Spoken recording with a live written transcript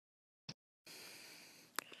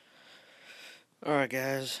Alright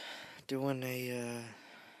guys, doing a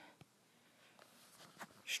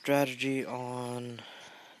strategy on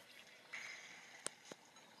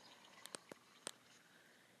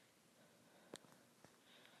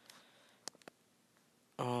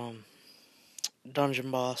Dungeon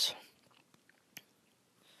Boss.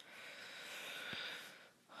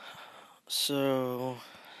 So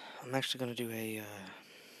I'm actually gonna do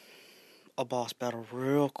a boss battle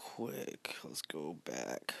real quick. Let's go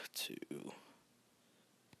back to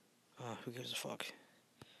who gives a fuck?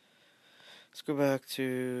 Let's go back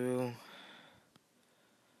to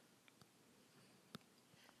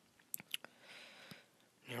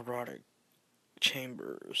Neurotic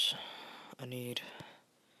Chambers. I need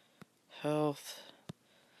health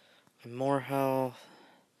and more health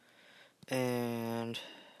and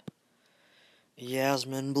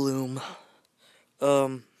Yasmin Bloom.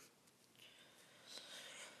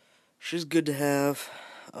 She's good to have.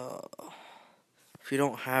 If you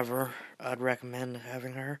don't have her, I'd recommend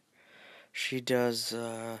having her. She does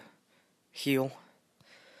heal.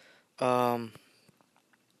 The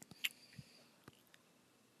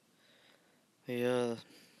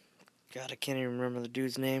God, I can't even remember the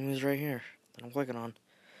dude's name who's right here that I'm clicking on.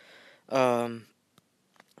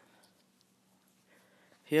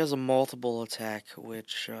 He has a multiple attack,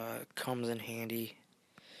 which comes in handy.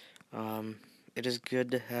 It is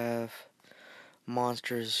good to have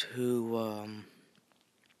monsters who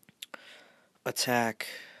attack,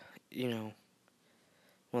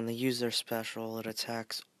 when they use their special, it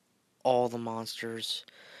attacks all the monsters.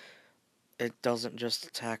 It doesn't just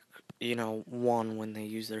attack, one when they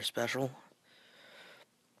use their special.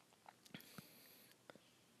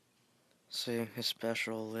 See, his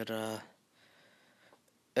special, it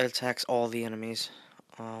attacks all the enemies.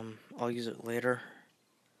 I'll use it later,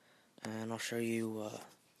 and I'll show you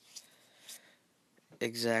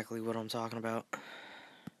exactly what I'm talking about.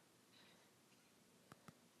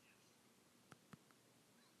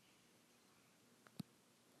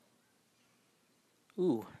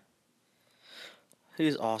 Ooh,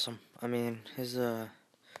 he's awesome. I mean, his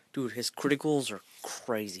dude, his criticals are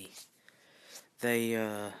crazy. They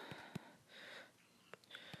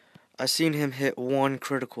I seen him hit one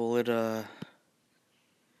critical. It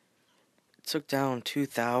took down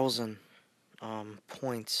 2,000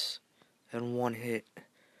 points in one hit.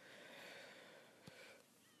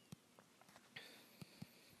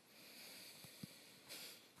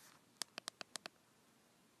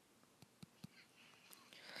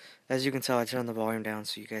 As you can tell, I turned the volume down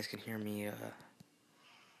so you guys can hear me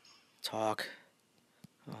talk.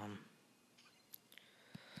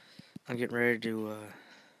 I'm getting ready to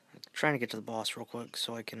trying to get to the boss real quick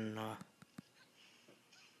so I can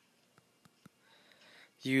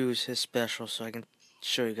use his special so I can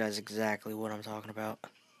show you guys exactly what I'm talking about.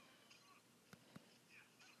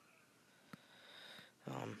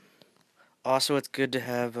 Also, it's good to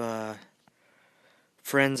have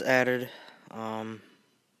friends added.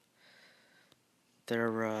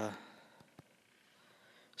 Their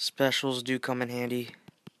specials do come in handy.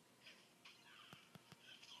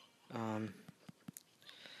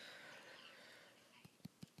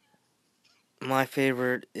 My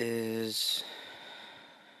favorite is,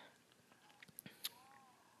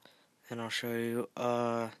 and I'll show you,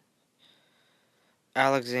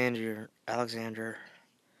 Alexander.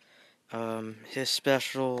 His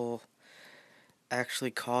special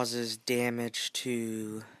actually causes damage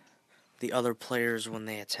to the other players when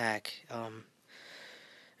they attack.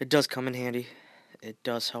 It does come in handy. It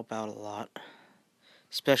does help out a lot.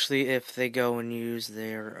 Especially if they go and use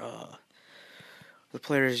their, the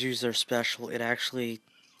players use their special, it actually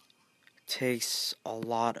takes a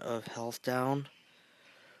lot of health down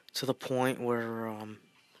to the point where,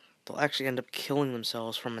 they'll actually end up killing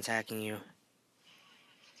themselves from attacking you.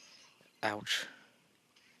 Ouch.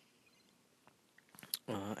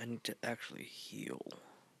 I need to actually heal.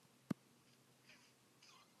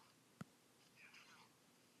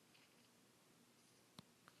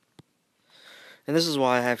 And this is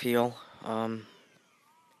why I have heal. So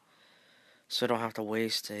I don't have to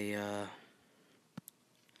waste a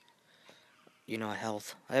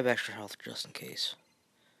health. I have extra health just in case.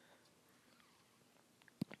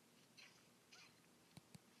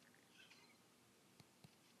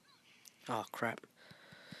 Oh, crap.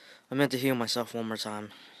 I meant to heal myself one more time.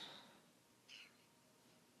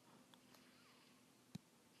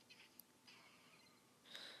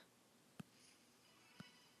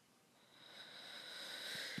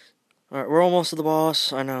 Alright, we're almost to the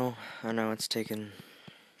boss. I know it's taken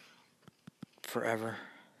forever.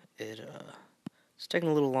 It's taken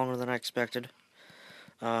a little longer than I expected.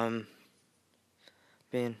 Being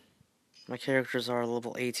My characters are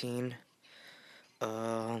level 18.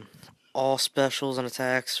 All specials and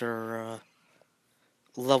attacks are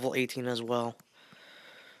level 18 as well.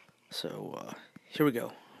 So, here we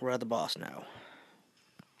go. We're at the boss now.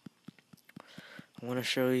 I want to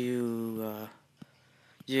show you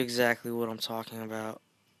exactly what I'm talking about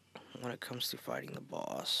when it comes to fighting the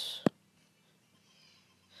boss.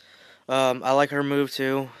 I like her move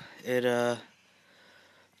too.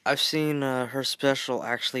 I've seen her special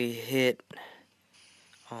actually hit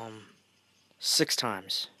 6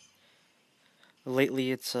 times.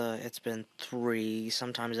 Lately, it's been 3.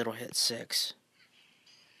 Sometimes it'll hit 6.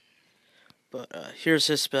 But here's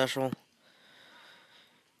his special.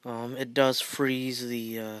 It does freeze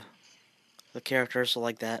the character, so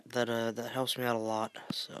like that helps me out a lot.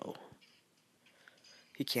 So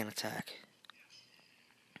he can't attack.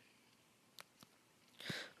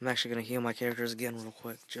 I'm actually gonna heal my characters again real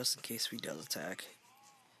quick, just in case he does attack.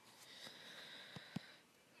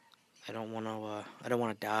 I don't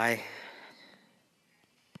wanna die.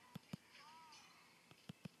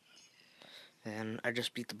 And I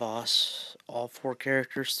just beat the boss. All 4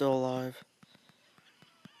 characters still alive.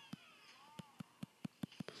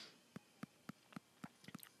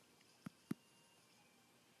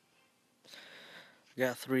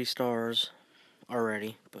 Got 3 stars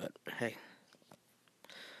already, but hey,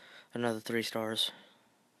 another 3 stars.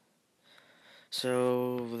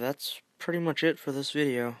 So that's pretty much it for this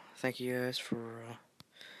video. Thank you guys for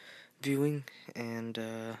viewing, and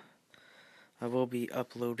I will be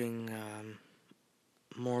uploading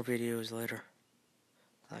more videos later.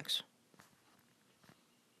 Thanks.